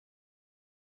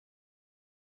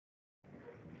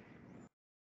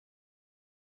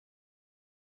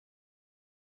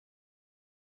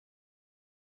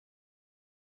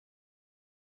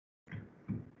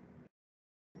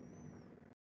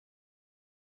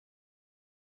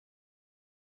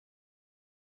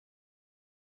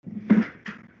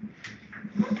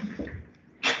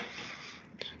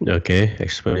Okay,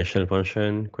 exponential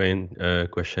function,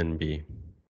 question B.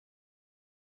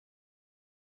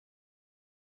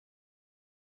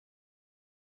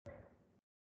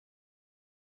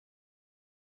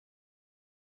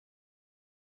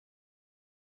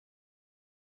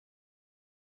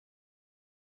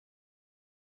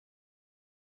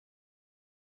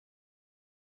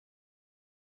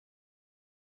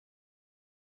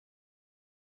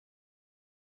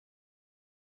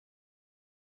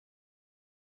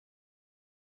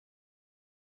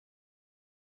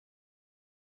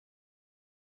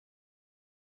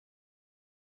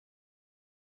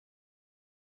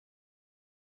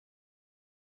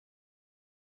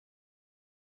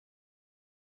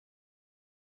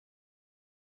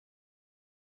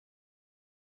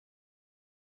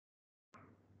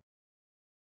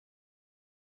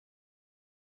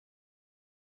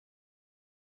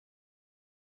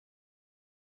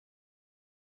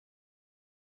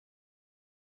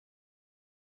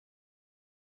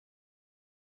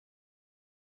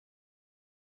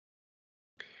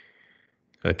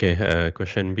 Okay,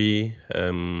 question B.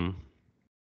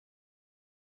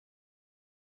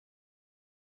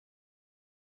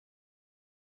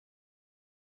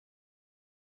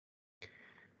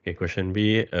 Okay, question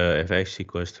B, fx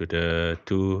equals to the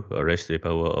 2 raised to the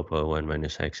power of 1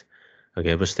 minus x.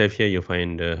 Okay, first step here, you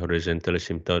find the horizontal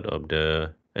asymptote of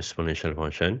the exponential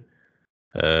function.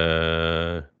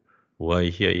 Y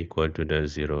here equal to the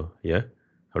 0, yeah?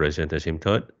 Horizontal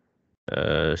asymptote.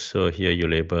 So here you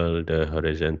label the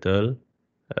horizontal,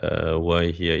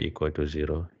 y here equal to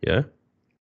 0, yeah?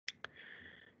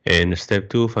 And step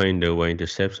 2, find the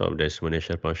y-intercepts of the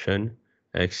exponential function.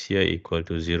 X here equal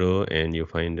to 0, and you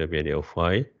find the value of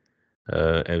y.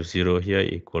 F0 here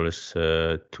equals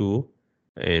 2,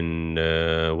 and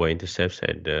y-intercepts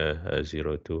at the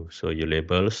 0, 2. So you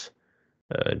labels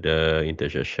the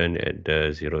intersection at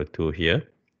the 0, 2 here.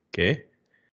 Okay.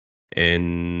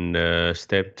 And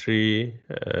step 3,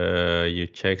 you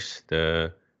check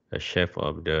the shape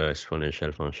of the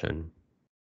exponential function.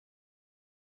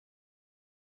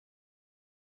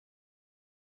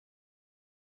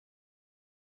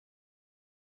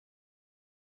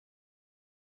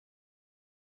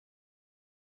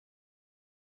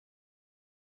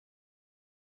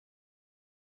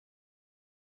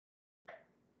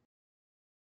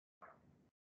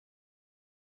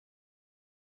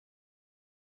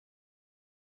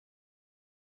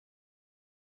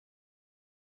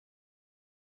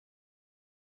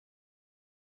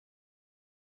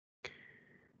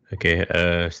 Okay,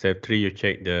 step 3, you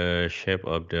check the shape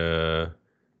of the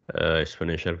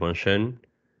exponential function.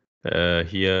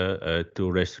 Here,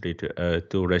 2 raised to the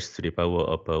 2 raised to the power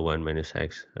of 1 minus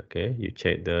x. Okay, you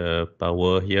check the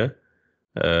power here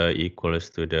equals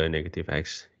to the negative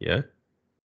x. Yeah,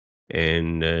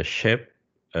 and shape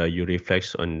you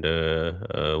reflect on the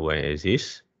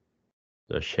y-axis,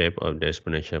 the shape of the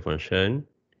exponential function.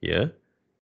 Yeah,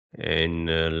 and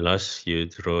last you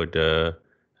draw the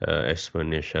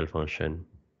exponential function.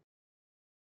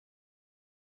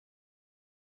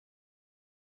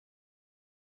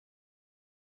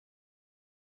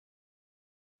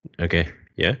 Okay,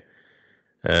 yeah.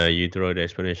 You draw the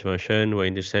exponential function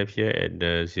y-intercept here at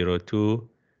the 0, 2,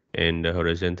 and the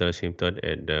horizontal asymptote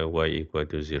at the y equal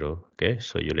to 0. Okay,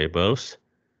 so you labels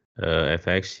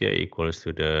fx here equals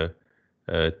to the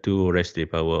 2 raised to the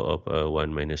power of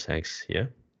 1 minus x. Yeah.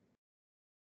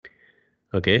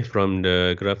 Okay, from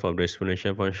the graph of the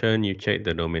exponential function, you check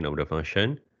the domain of the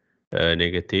function.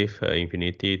 Negative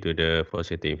infinity to the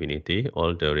positive infinity,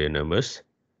 all the real numbers.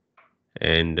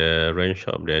 And the range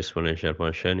of the exponential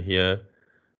function here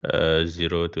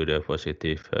 0 to the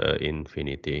positive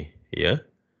infinity. Ya.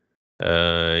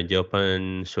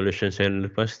 Jawapan solution saya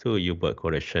lepas tu you buat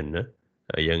correction.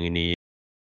 Yang ini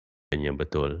yang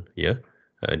betul. Ya.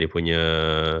 Dia punya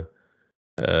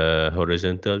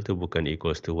horizontal tu bukan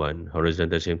equals to 1.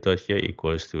 Horizontal asymptote here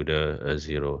equals to the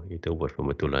 0. Itu buat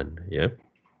pembetulan. Ya.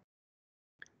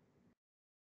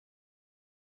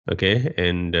 Okay,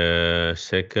 and the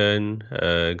second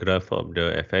graph of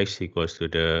the fx equals to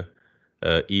the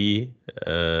e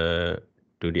to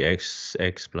the x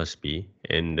plus b,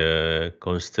 and the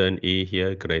constant e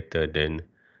here greater than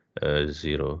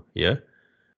 0. Yeah,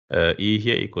 e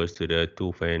here equals to the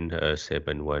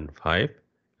 2.715.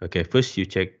 Okay, first you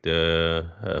check the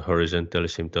horizontal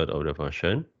asymptote of the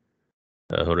function.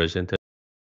 Horizontal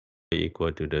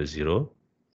equal to the 0.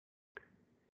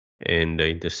 And the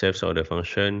intercepts of the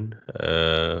function,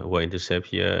 y-intercept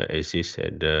here exists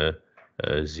at the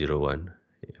 0, 1.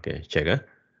 Okay, check.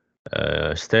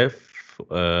 Step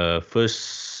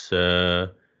first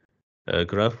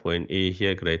graph when a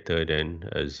here greater than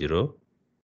 0.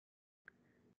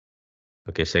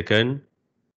 Okay, second,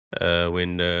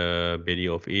 when the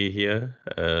value of A here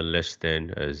less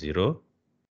than 0.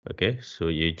 Okay, so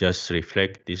you just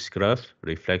reflect this graph,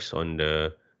 reflects on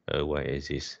the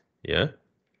y-axis. Yeah.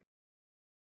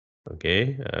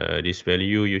 Okay, this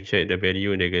value, you check the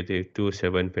value -2,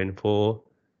 7.4.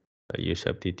 You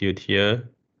substitute here.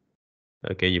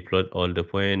 Okay, you plot all the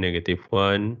point,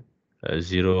 -1,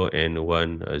 0, and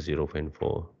 1,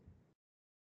 0.4.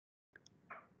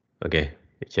 Okay,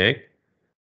 check.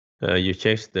 You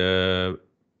check the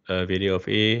value of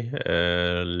A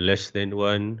less than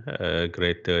 1,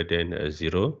 greater than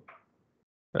 0.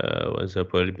 For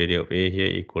example, value of A here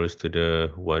equals to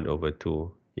the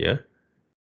 1/2. Yeah.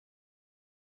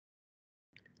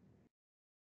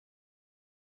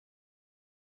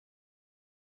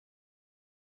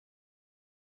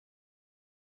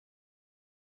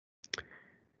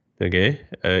 Okay,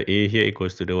 A here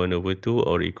equals to the 1/2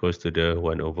 or equals to the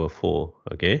 1/4.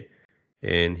 Okay,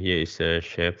 and here is the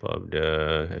shape of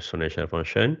the exponential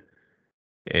function.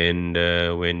 And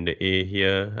when the A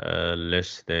here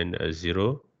less than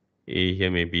 0, A here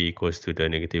may be equals to the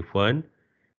 -1.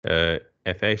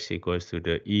 Fx equals to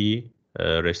the e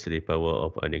raised to the power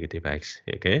of a negative x.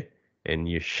 Okay, and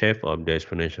you shape of the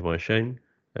exponential function,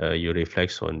 you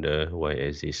reflect on the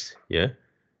y-axis. Yeah.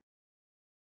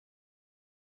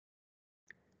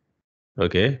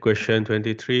 Okay, question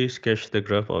 23, sketch the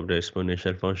graph of the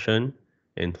exponential function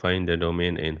and find the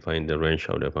domain and find the range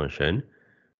of the function.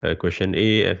 Question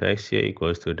A, fx here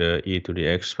equals to the e to the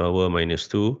x power minus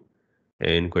 2.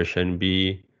 And question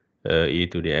B, e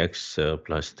to the x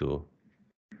plus 2.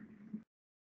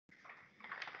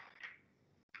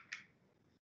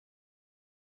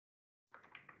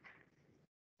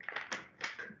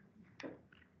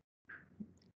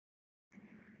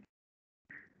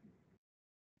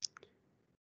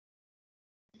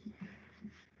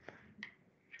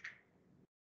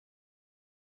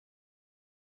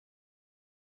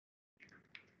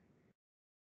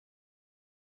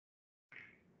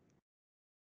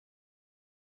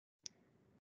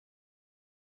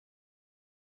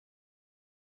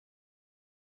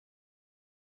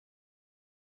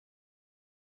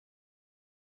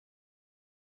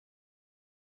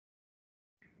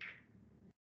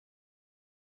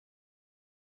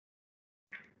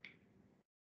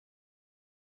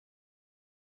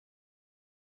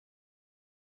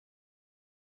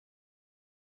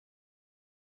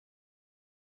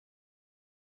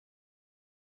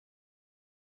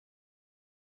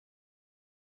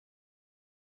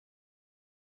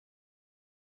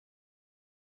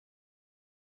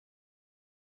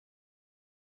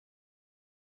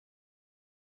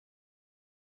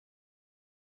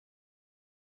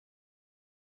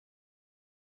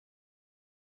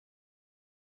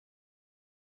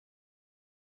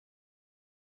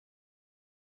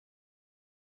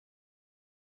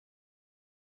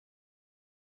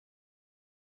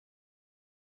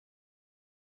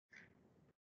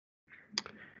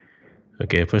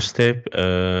 Okay, first step,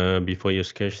 before you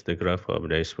sketch the graph of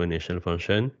the exponential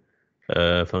function,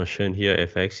 function here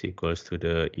fx equals to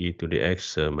the e to the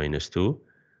x minus 2.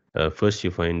 First, you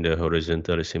find the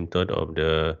horizontal asymptote of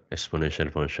the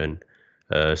exponential function.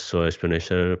 So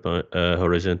exponential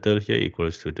horizontal here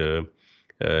equals to the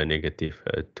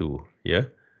 -2. Yeah,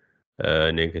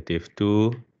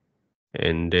 -2.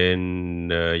 And then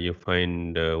you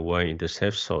find the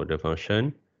y-intercepts of the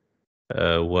function.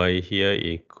 Y here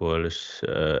equals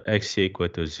x here equal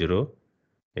to 0,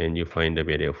 and you find the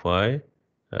value of y.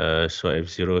 So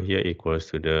f0 here equals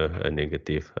to the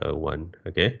 -1.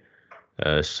 Okay.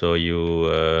 So you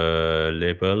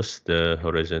labels the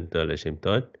horizontal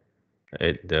asymptote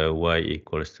at the y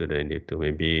equals to the -2,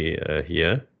 maybe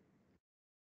here.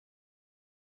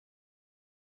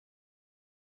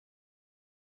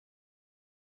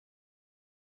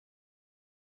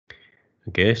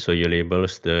 Okay, so you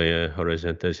labels the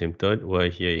horizontal asymptote y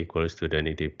here equals to the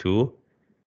 -2,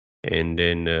 and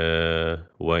then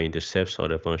y-intercepts of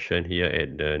the function here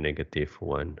at the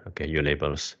 -1. Okay, you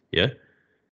labels, yeah.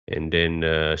 And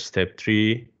then step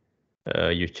 3,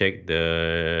 you check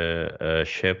the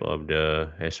shape of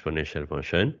the exponential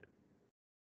function.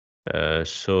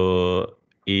 So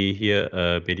e here,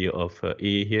 value of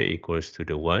e here equals to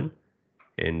the 1,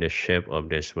 and the shape of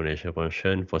the exponential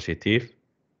function positive.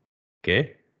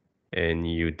 Okay, and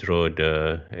you draw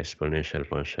the exponential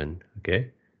function.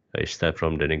 Okay, I start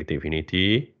from the negative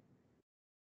infinity.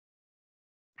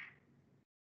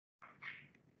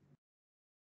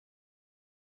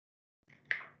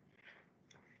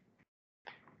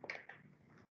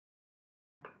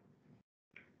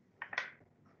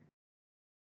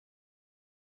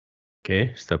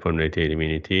 Okay, start from negative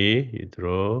infinity, you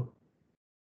draw.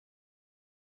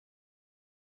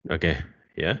 Okay,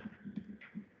 yeah.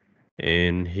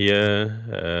 And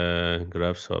here,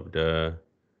 graphs of the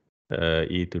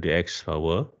e to the x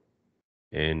power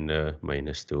and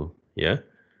minus 2, yeah.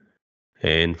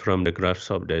 And from the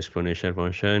graphs of the exponential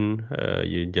function,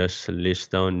 you just list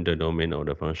down the domain of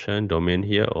the function. Domain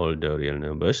here, all the real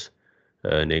numbers,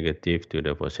 negative to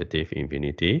the positive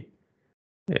infinity.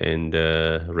 And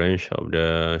the range of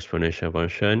the exponential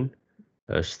function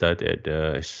start at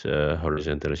the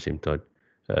horizontal asymptote,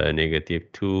 negative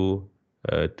 2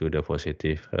 to the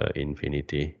positive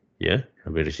infinity. Yeah,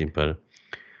 very simple.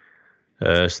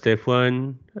 Step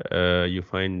 1, you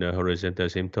find the horizontal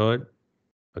asymptote.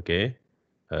 Okay.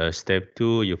 Step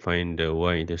 2, you find the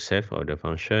y-intercept of the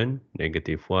function,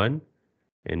 negative 1.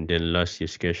 And then last, you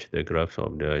sketch the graph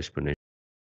of the exponential.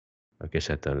 Okay,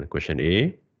 settle. Question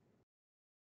A.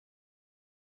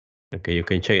 Okay, you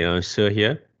can check the answer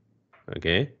here.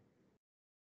 Okay.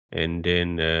 And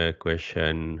then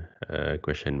question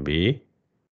B.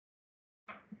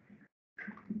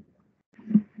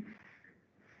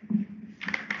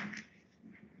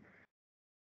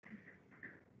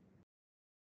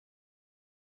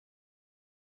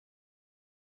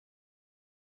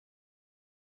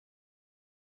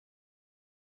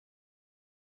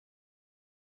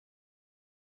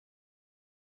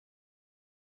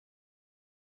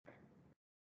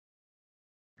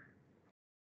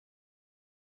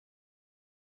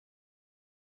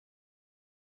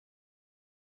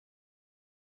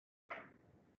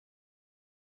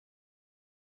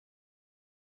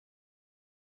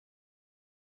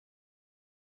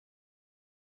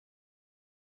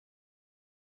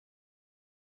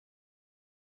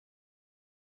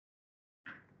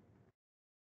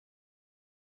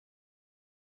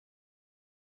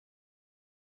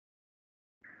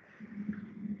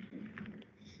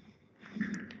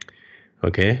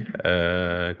 Okay.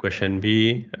 Question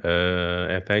B.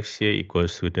 Fx here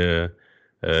equals to the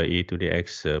e to the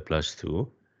x plus 2.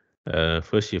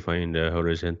 First, you find the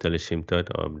horizontal asymptote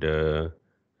of the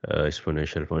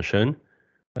exponential function.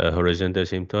 Horizontal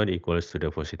asymptote equals to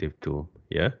the positive 2.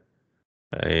 Yeah.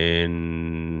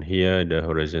 And here the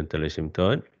horizontal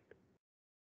asymptote.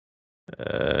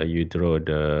 You draw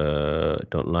the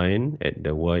dot line at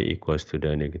the y equals to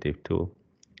the negative 2.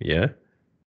 Yeah.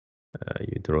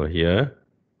 You draw here.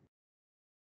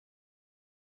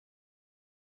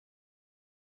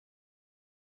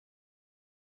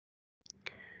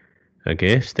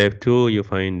 Okay, step 2, you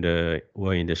find the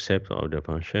y-intercept of the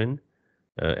function.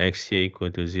 X here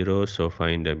equal to 0, so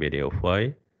find the value of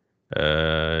y.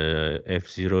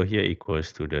 F0 here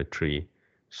equals to the 3.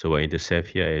 So y-intercept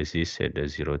here exists at the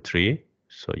 0, 3.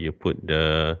 So you put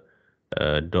the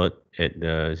dot at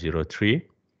the 0, 3.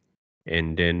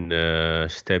 And then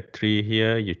step 3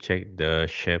 here, you check the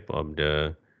shape of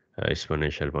the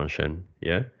exponential function.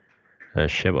 Yeah,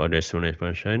 shape of the exponential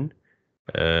function.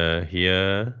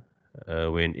 Here,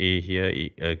 when a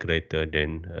here greater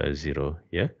than 0.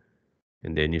 Yeah,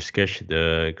 and then you sketch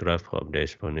the graph of the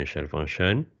exponential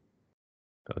function.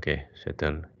 Okay,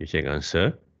 settle. You check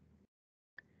answer.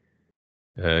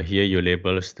 Here you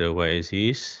labels the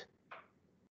y-axis,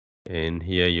 and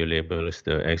here you labels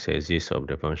the x-axis of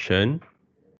the function,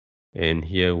 and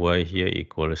here y here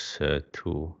equals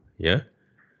 2. Yeah,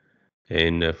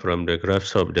 and from the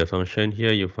graphs of the function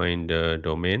here you find the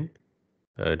domain.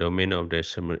 Domain of the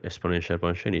exponential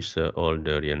function is all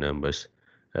the real numbers,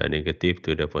 negative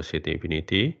to the positive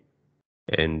infinity.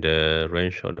 And the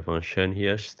range of the function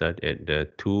here start at the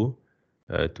 2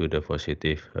 to the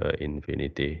positive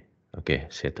infinity. Okay,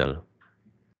 settle.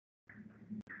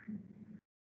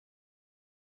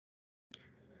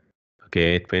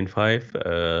 Okay,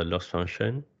 8.5, loss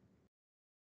function.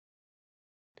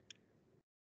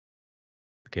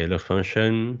 Okay, loss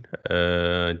function,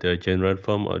 the general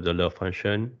form of the loss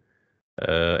function,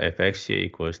 fx here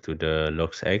equals to the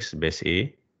log x base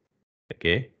a.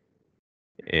 Okay,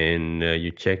 and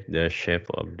you check the shape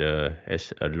of the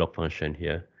log function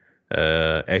here.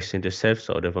 X-intercepts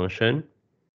of the function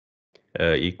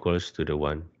equals to the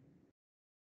 1.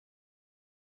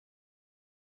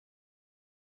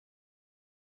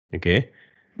 Okay,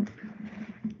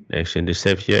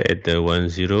 x-intercept here at the 1,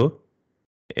 0.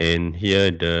 And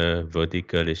here the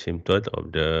vertical asymptote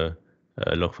of the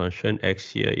log function x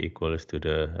here equals to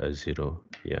the 0.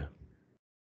 Yeah.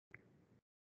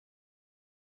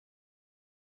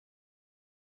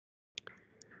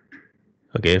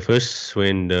 Okay, first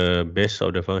when the base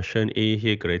of the function a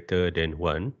here greater than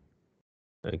 1.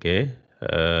 Okay,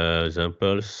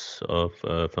 examples of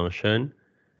function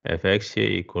fx here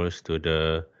equals to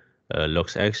the log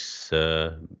x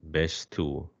base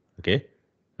 2. Okay,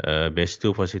 base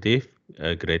 2 positive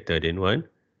greater than 1.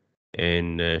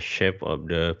 and shape of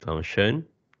the function.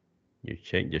 You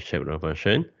check the shape of the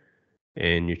function,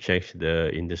 and you check the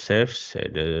intercepts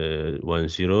at the 1,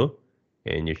 0,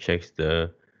 and you check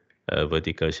the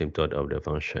vertical asymptote of the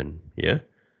function. Yeah,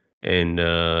 and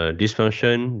this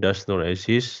function does not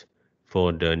exist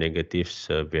for the negative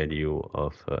value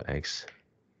of x.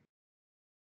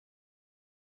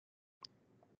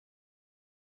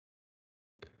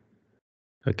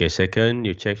 Okay, second,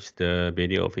 you check the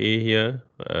value of a here,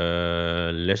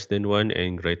 less than 1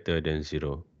 and greater than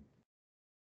 0.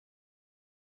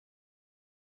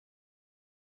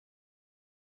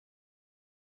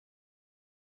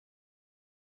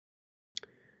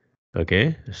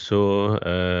 Okay, so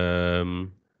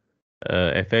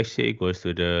fx here equals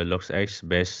to the log x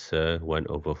base 1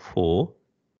 over 4.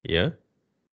 Yeah,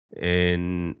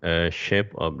 and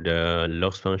shape of the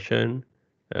logs function,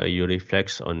 you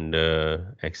reflect on the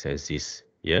x-axis.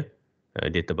 Yeah,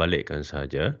 dia terbalikkan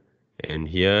saja.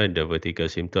 And here the vertical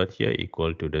asymptote here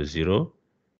equal to the 0,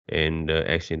 and the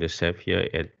x-intercept here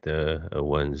at the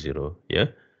 1, 0.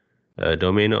 Yeah,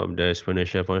 domain of the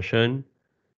exponential function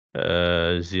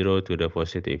 0 to the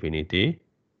positive infinity,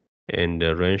 and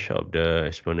the range of the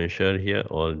exponential here,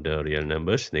 all the real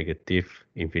numbers, negative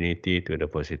infinity to the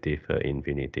positive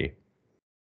infinity.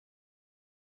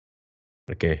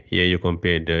 Okay, here you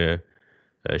compare the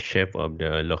shape of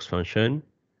the logs function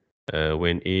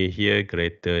when a here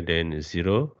greater than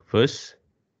 0 first,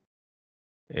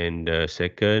 and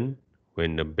second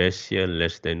when the base here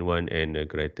less than 1 and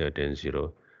greater than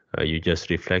 0. You just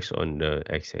reflect on the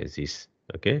x-axis.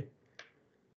 Okay,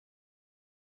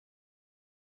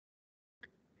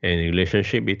 and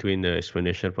relationship between the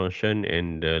exponential function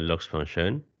and the logs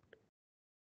function.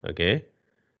 Okay,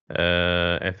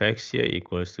 fx here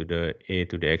equals to the a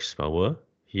to the x power.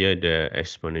 Here the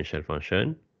exponential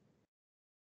function.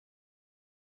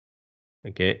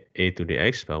 Okay, a to the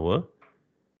x power.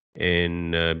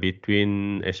 And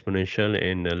between exponential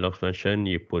and log function,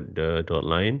 you put the dot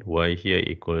line. Y here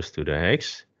equals to the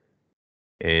x.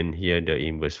 And here the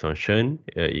inverse function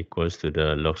equals to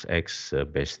the log x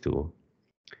base 2.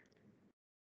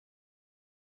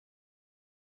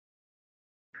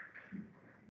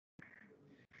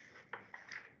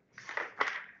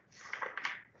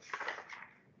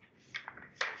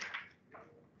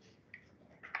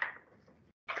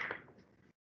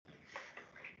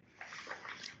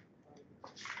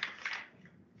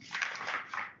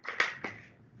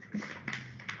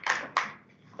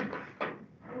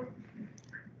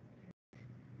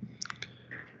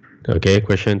 Okay,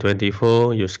 question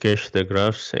 24. You sketch the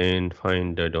graphs and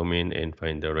find the domain and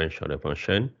find the range of the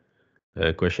function.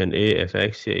 Question A,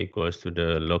 fx here equals to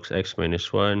the log x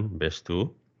minus 1 base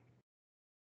 2.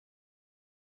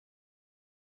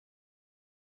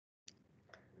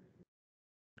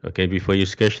 Okay, before you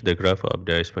sketch the graph of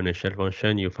the exponential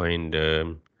function, you find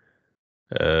the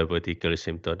vertical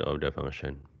asymptote of the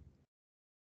function.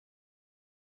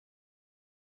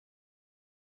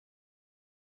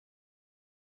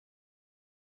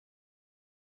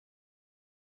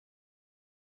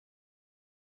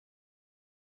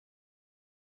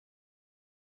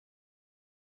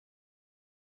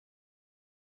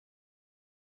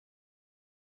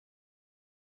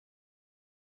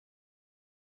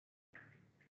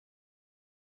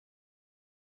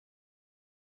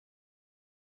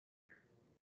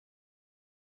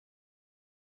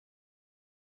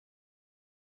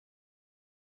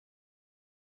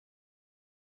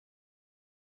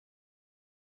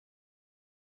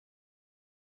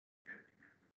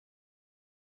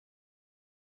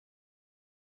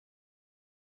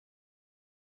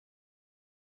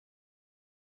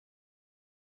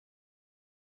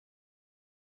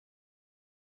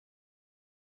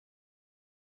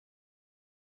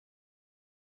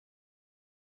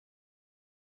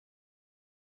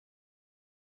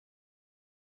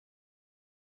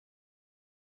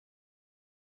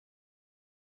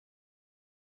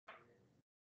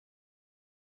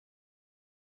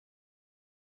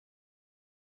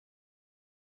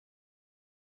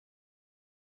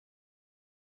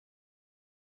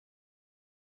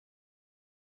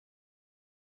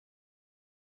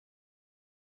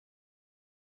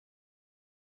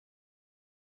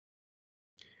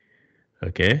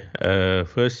 Okay,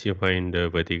 first you find the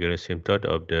vertical asymptote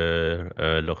of the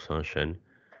log function.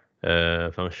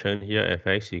 Function here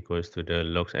fx equals to the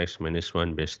log x minus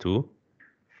 1 base 2.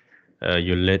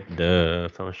 You let the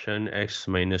function x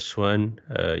minus 1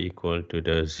 equal to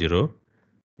the 0,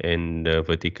 and the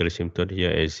vertical asymptote here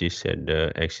exists at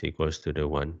the x equals to the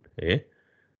 1.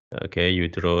 Okay, you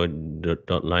draw the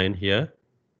dot line here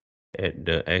at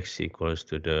the x equals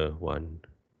to the 1.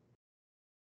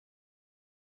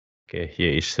 Okay,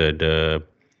 here is the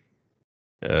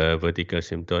vertical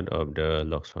asymptote of the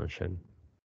logs function.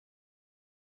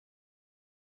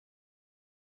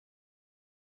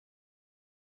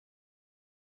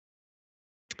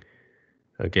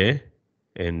 Okay,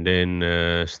 and then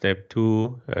step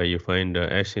 2, you find the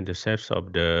x-intercepts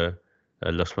of the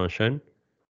loss function.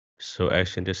 So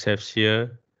x-intercepts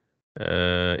here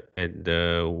at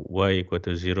the y equal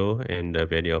to 0 and the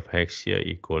value of x here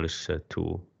equals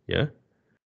 2. Yeah,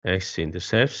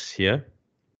 x-intercepts here.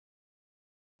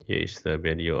 Here is the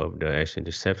value of the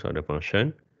x-intercepts of the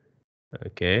function.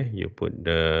 Okay, you put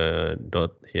the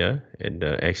dot here at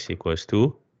the x equals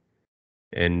 2.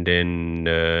 And then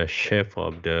the shape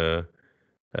of the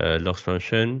loss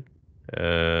function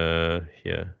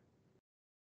here.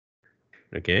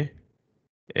 Okay,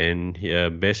 and here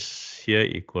base here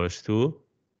equals 2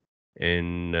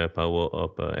 and power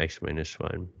of x minus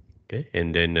 1. Okay,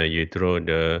 and then you draw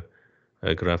the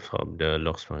graph of the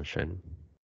loss function.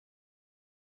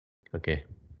 Okay,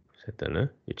 settle,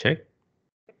 you check.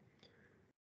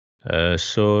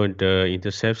 So the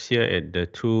intercepts here at the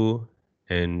 2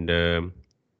 and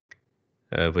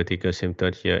vertical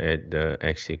asymptote here at the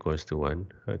x equals to 1.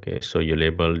 Okay, so you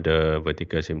label the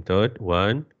vertical asymptote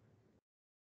 1,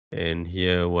 and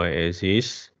here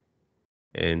y-axis,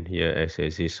 and here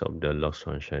x-axis of the loss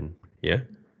function. Yeah,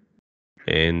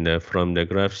 and from the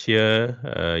graphs here,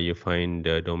 you find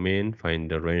the domain,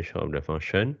 find the range of the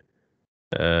function.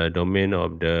 Domain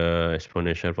of the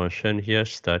exponential function here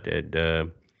start at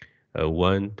the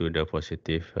 1 to the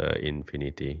positive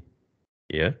infinity.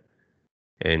 Yeah,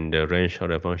 and the range of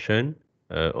the function,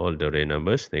 all the real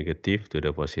numbers, negative to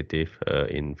the positive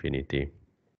infinity.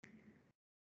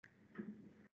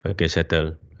 Okay,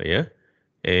 settle. Yeah,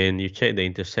 and you check the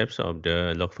intercepts of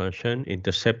the log function.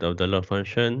 Intercept of the log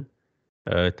function,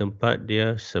 tempat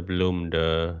dia sebelum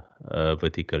the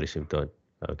vertical asymptote.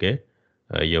 Okay,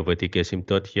 your vertical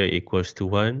asymptote here equals to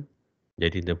 1.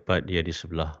 Jadi tempat dia di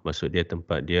sebelah. Maksud dia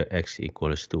tempat dia x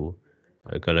equals to.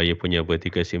 Kalau you punya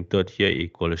vertical asymptote here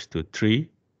equals to 3.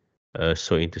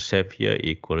 So intercept here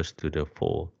equals to the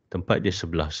 4. Tempat dia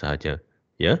sebelah sahaja.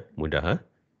 Ya, mudah. Ha?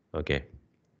 Okay.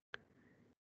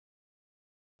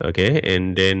 Okay,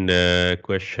 and then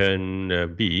question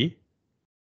B.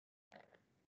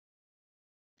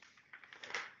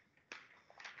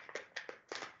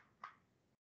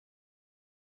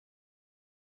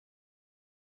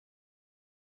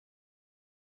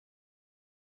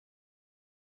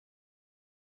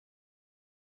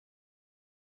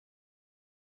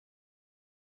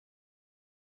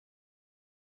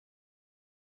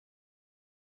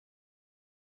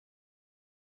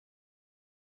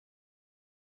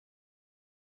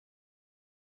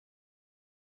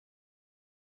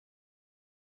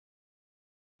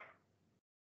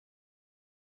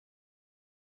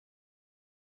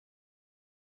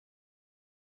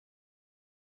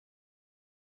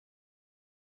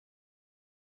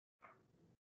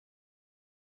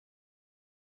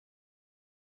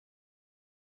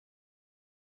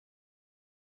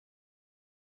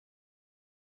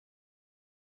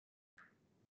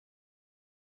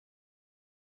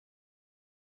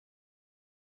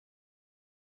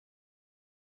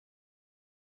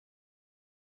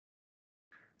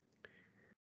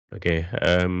 Okay.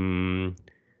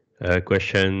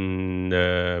 Question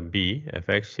B,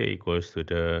 fx here equals to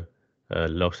the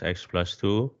logs x plus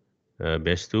 2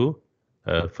 base 2.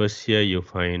 First here you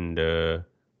find the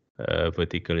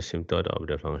vertical asymptote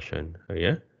of the function.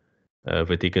 Yeah.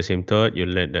 Vertical asymptote, you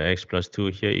let the x plus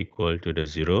 2 here equal to the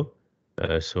 0.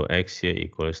 So x here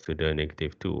equals to the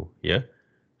negative 2. Yeah.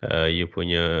 You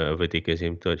punya vertical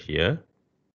asymptote here.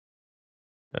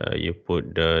 You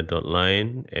put the dot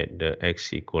line at the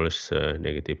x equals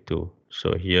negative 2.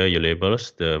 So here you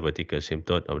labels the vertical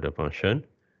asymptote of the function.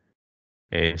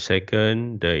 And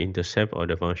second, the intercept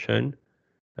of the function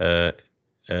at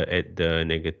the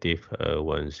negative 1,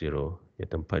 0. Ya,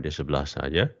 tempat di sebelah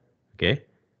saja. Okay.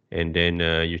 And then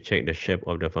you check the shape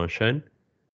of the function.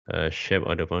 Shape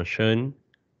of the function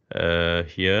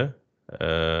here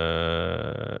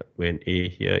when a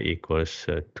here equals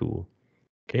 2.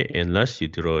 Okay, and last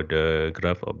you draw the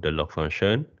graph of the log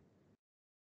function.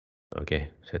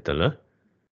 Okay, settle.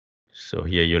 So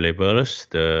here you labels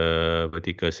the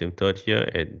vertical asymptote here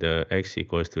at the x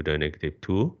equals to the negative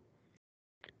 2.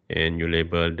 And you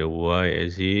label the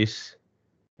y-axis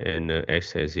and the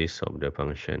x-axis of the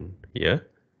function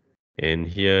here. And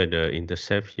here the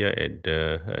intercept here at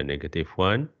the negative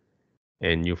 1.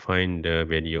 And you find the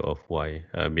value of y.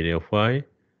 Value of y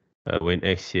when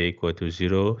x here equal to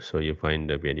 0, so you find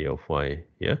the value of y.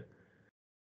 Yeah.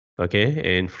 Okay,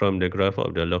 and from the graph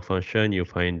of the log function, you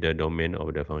find the domain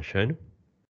of the function.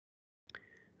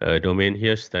 Domain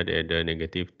here start at the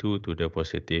 -2 to the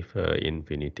positive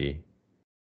infinity.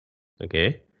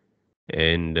 Okay,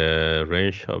 and the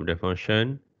range of the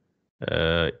function,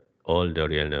 all the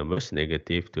real numbers,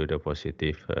 negative to the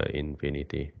positive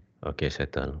infinity. Okay,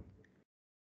 settle.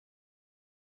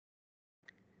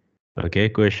 Okay,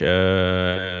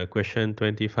 question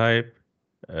 25.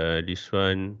 This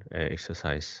one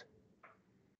exercise.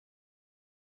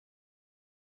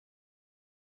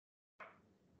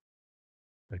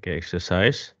 Okay,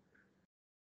 exercise.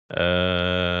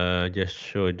 Just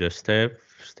show the step.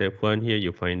 Step 1 here,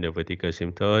 you find the vertical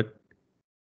asymptote.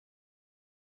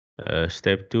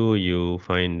 Step 2, you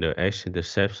find the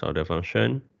x-intercepts of the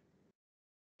function.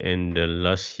 And the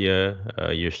last here,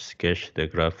 you sketch the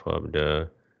graph of the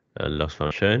loss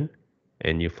function.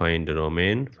 And you find the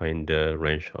domain, find the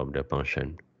range of the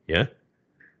function. Yeah?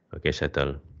 Okay,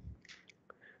 settle.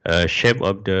 Shape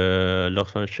of the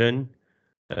loss function.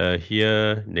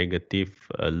 Here, negative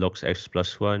log x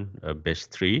plus 1, base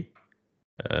 3.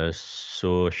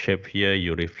 So shape here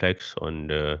you reflect on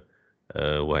the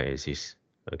y-axis.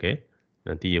 Okay.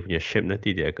 Nanti you punya shape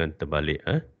nanti dia akan terbalik.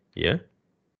 Yeah.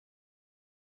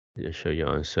 Just show your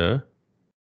answer.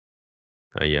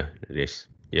 Yeah, this.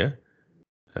 Yeah.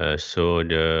 So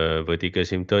the vertical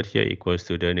asymptote here equals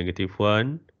to the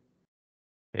 -1.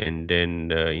 And then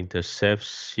the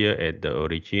intercepts here at the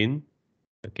origin.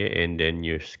 Okay. And then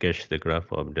you sketch the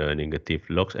graph of the negative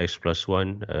log x plus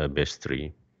 1 base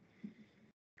 3.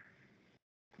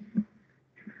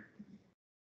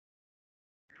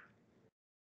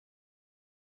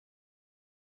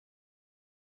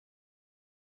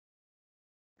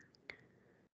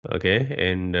 Okay,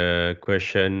 and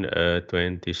question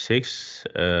 26,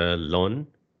 loan.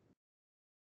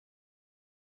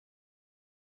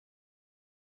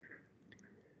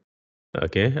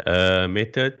 Okay,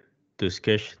 method to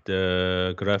sketch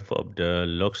the graph of the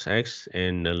log x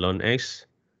and the ln x,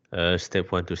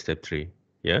 step 1 to step 3.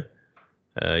 Yeah,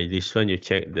 this one you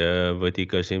check the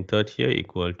vertical asymptote here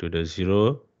equal to the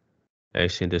 0,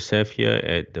 x-intercept here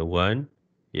at the 1.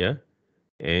 Yeah,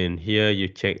 and here you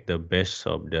check the base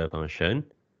of the function.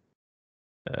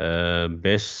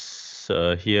 Base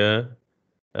here,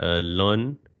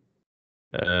 ln.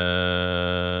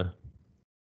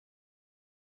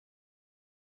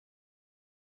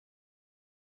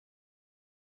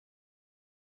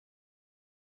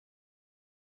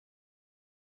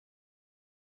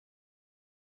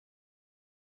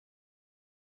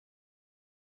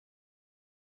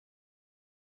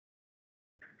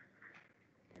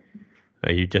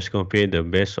 You just compare the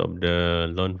base of the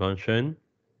loan function.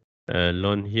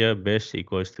 Loan here base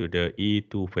equals to the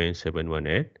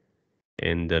E2.718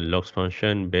 and the logs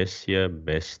function base here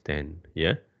base 10.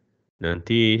 Yeah.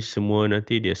 Nanti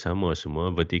dia sama semua.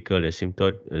 Vertical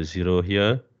asymptote 0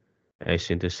 here.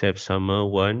 X-intercept sama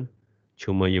 1.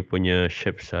 Cuma you punya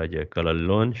shape saja. Kalau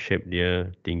loan shape dia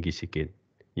tinggi sikit.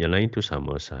 Yang lain tu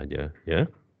sama saja. Ya.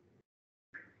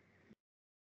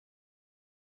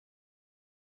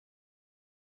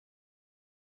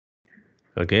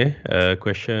 Okay.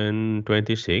 Question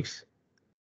 26.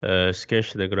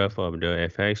 Sketch the graph of the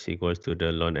fx equals to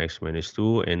the ln x minus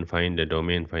 2 and find the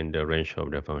domain, find the range of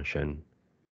the function.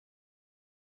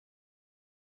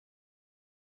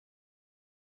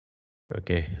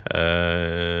 Okay,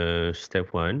 step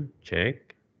 1,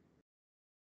 check.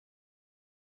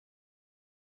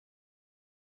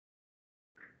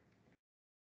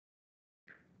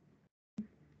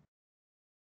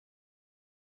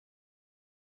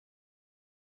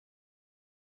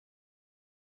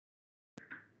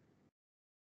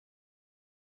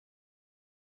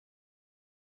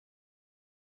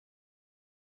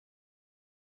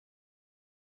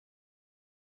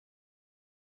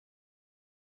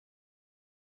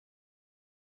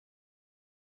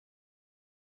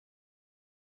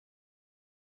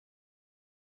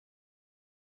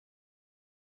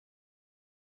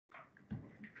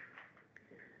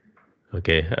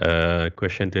 Okay,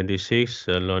 question 26,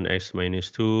 ln x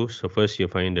minus 2. So first you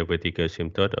find the vertical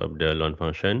asymptote of the ln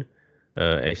function.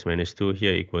 X minus 2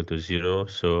 here equal to 0.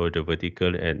 So the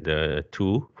vertical at the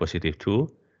 2, positive 2.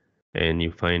 And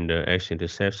you find the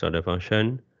x-intercepts of the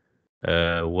function.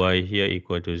 Y here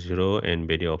equal to 0 and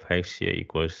value of x here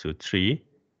equals to 3.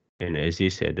 And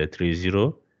axis at the 3,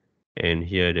 0. And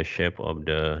here the shape of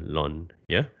the lawn.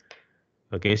 Yeah.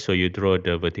 Okay, so you draw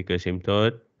the vertical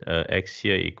asymptote. X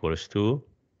here equals 2.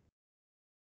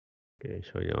 Okay,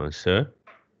 so your answer.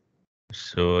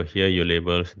 So here you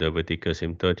label the vertical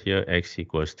asymptote here, x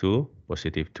equals 2,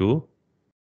 positive 2.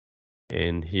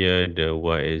 And here the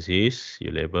y-axis, you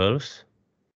labels.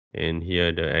 And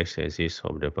here the x-axis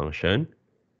of the function.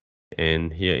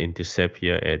 And here intercept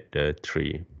here at the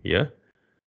 3, yeah?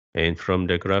 And from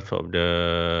the graph of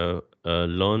the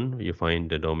loan, you find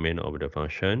the domain of the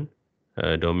function.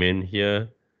 Domain here,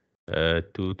 2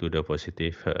 to the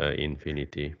positive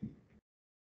infinity.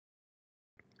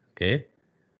 Okay,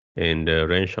 and the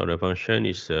range of the function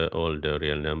is all the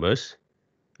real numbers,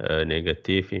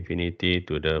 negative infinity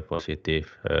to the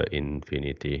positive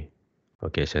infinity.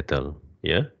 Okay, settle.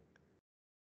 Yeah.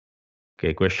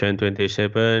 Okay, question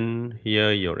 27.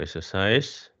 Here your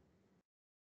exercise.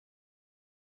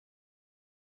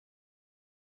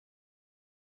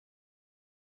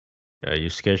 You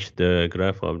sketch the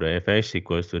graph of the fx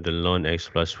equals to the ln x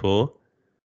plus 4.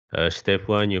 Step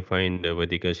 1, you find the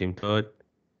vertical asymptote.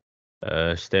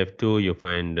 Step 2, you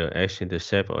find the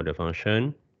x-intercept of the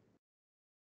function.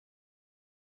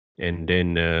 And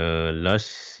then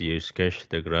last, you sketch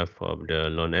the graph of the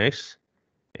ln x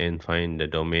and find the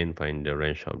domain, find the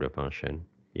range of the function.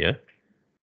 Yeah.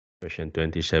 Question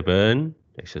 27,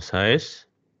 exercise.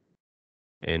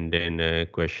 And then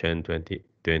question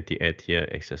 28 here,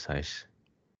 exercise.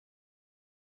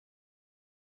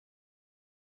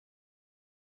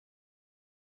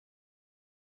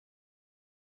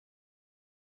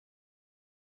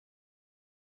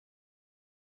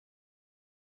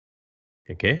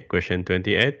 Okay, question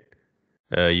 28.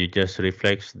 You just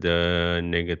reflex the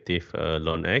negative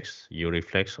ln x. You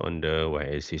reflex on the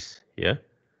y-axis. Yeah.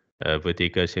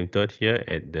 Vertical asymptote here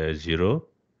at the 0.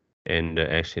 And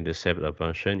the x-intercept of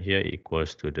function here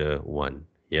equals to the 1.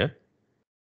 Yeah.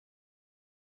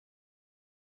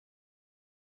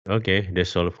 Okay,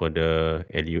 that's all for the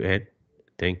LU8.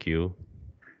 Thank you.